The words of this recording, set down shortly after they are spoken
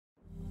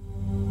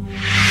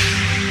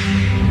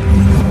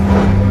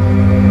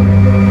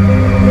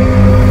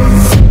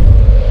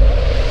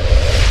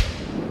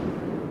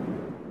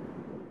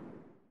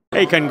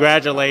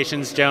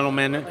congratulations,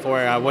 gentlemen,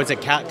 for was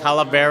it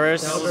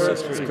Calaveras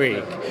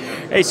Creek?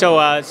 Hey,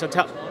 so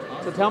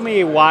tell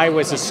me, why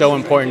was it so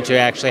important to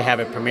actually have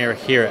it premiere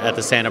here at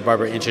the Santa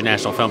Barbara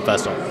International Film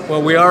Festival?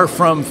 Well, we are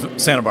from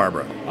Santa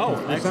Barbara. Oh,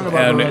 excellent.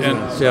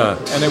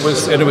 And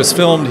it was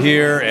filmed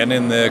here and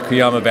in the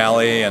Cuyama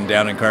Valley and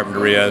down in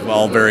Carpinteria,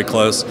 all very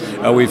close.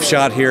 We've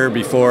shot here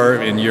before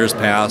in years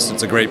past.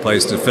 It's a great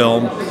place to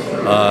film.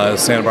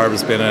 Santa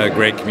Barbara's been a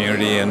great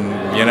community,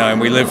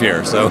 and we live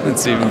here, so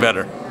it's even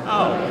better.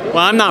 Oh, well,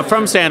 I'm not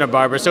from Santa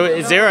Barbara, so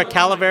is there a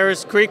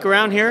Calaveras Creek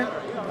around here?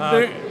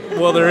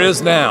 Well, there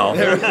is now.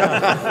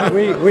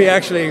 We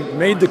actually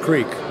made the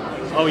creek.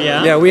 Oh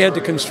yeah. Yeah, we had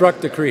to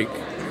construct the creek.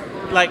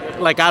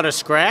 Like out of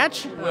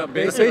scratch? Well,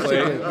 basically,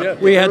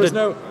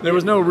 there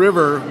was no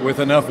river with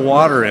enough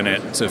water in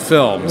it to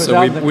film, so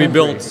we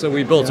built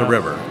a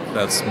river.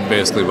 That's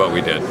basically what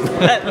we did.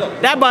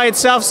 That by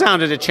itself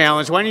sounded a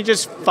challenge. Why don't you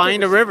just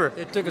find a river?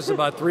 It took us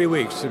about 3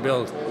 weeks to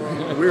build.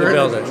 We were in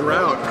a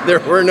drought. There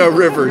were no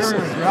rivers.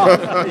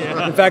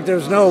 In fact, there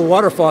was no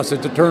water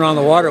faucet to turn on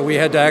the water. We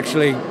had to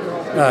actually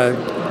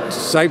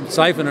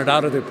siphon it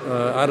out of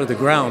the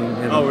ground.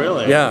 Oh,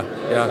 really? Yeah.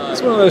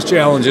 It's one of those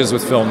challenges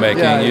with filmmaking.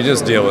 Yeah. You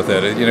just deal with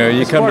it.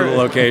 You come to the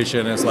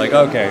location. It's like,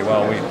 okay,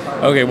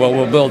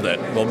 we'll build it.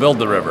 We'll build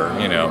the river.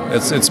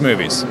 It's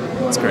movies.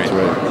 It's great.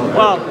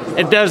 Well,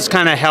 it does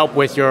kind of help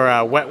with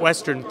your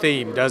Western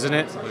theme, doesn't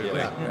it?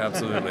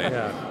 Absolutely.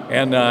 Yeah.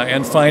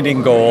 And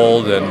finding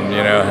gold, and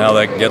how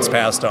that gets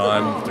passed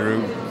on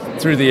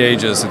through the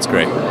ages. It's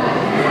great.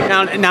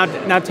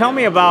 Now, tell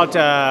me about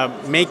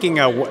making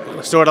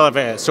a sort of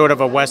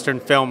a Western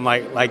film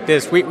like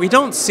this. We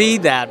don't see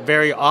that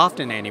very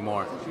often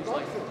anymore.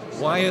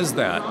 Why is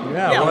that?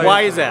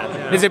 Why is that?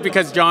 Yeah. Is it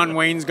because John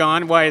Wayne's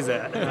gone? Why is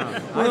that?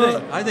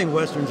 I think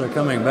Westerns are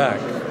coming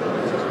back.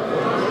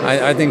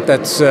 I think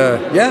that's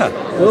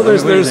Well,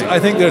 I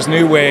think there's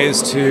new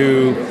ways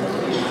to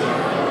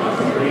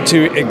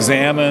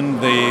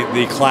examine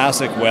the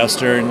classic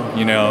Western,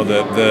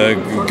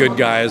 the good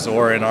guys,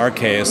 or in our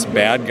case,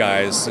 bad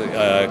guys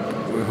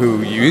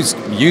who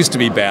used to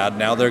be bad,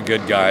 now they're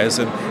good guys,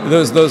 and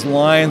those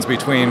lines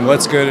between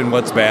what's good and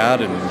what's bad,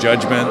 and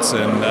judgments,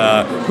 and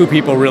who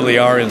people really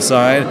are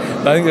inside.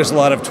 But I think there's a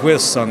lot of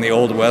twists on the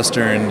old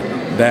Western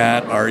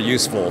that are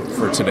useful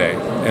for today,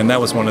 and that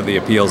was one of the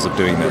appeals of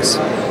doing this.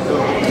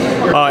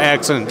 Oh,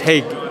 excellent!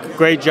 Hey,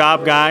 great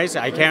job, guys!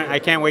 I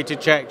can't wait to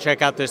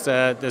check out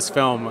this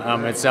film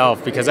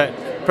itself, because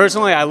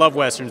personally I love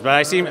westerns, but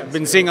I've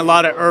been seeing a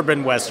lot of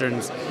urban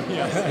westerns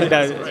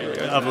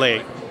of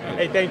late.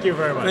 Hey, thank you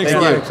very much.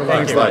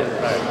 Thanks a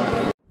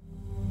lot.